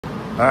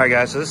Alright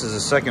guys, so this is the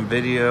second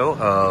video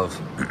of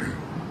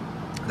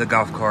the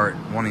golf cart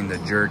wanting to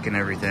jerk and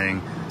everything.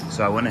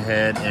 So I went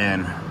ahead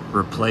and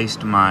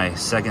replaced my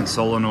second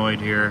solenoid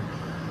here.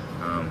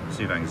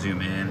 See if I can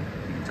zoom in. You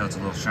can tell it's a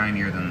little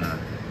shinier than the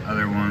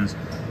other ones.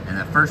 And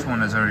that first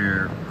one is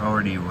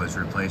already was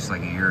replaced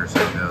like a year or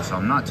so ago, so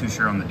I'm not too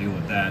sure on the deal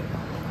with that.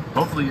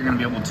 Hopefully you're going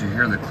to be able to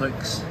hear the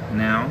clicks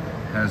now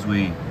as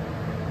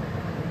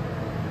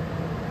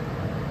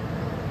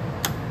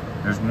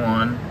there's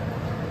one,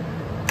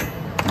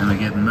 and we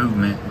get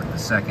movement with the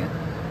second.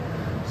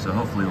 So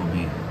hopefully we'll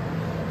be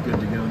good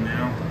to go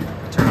now.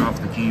 Turn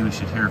off the key, we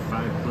should hear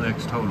 5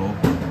 clicks total. 2,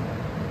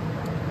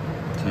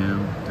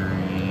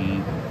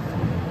 3,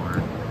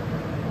 4,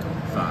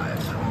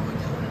 5. So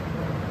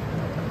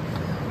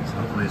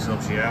hopefully this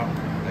helps you out.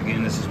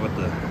 Again, this is what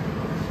the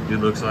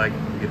dude looks like.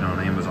 You get it on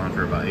Amazon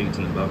for about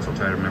 18 bucks. I'll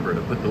try to remember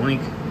to put the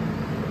link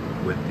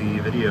with the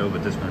video,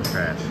 but this one's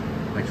trash.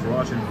 Thanks for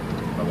watching.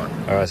 Bye-bye.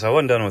 All right, so I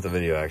wasn't done with the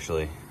video,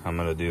 actually. I'm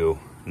gonna do,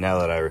 now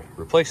that I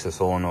replaced the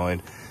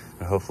solenoid,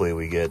 and hopefully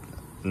we get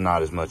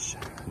not as much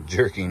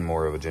jerking,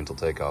 more of a gentle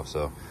takeoff.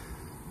 So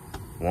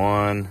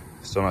 1,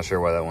 still not sure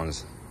what that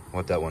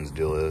one's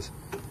deal is.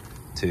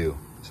 2,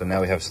 so now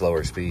we have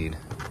slower speed.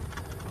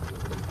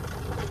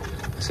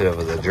 Instead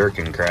of the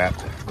jerking crap,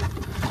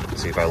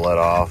 see if I let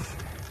off.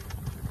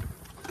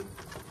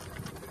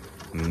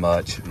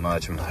 Much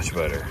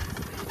better.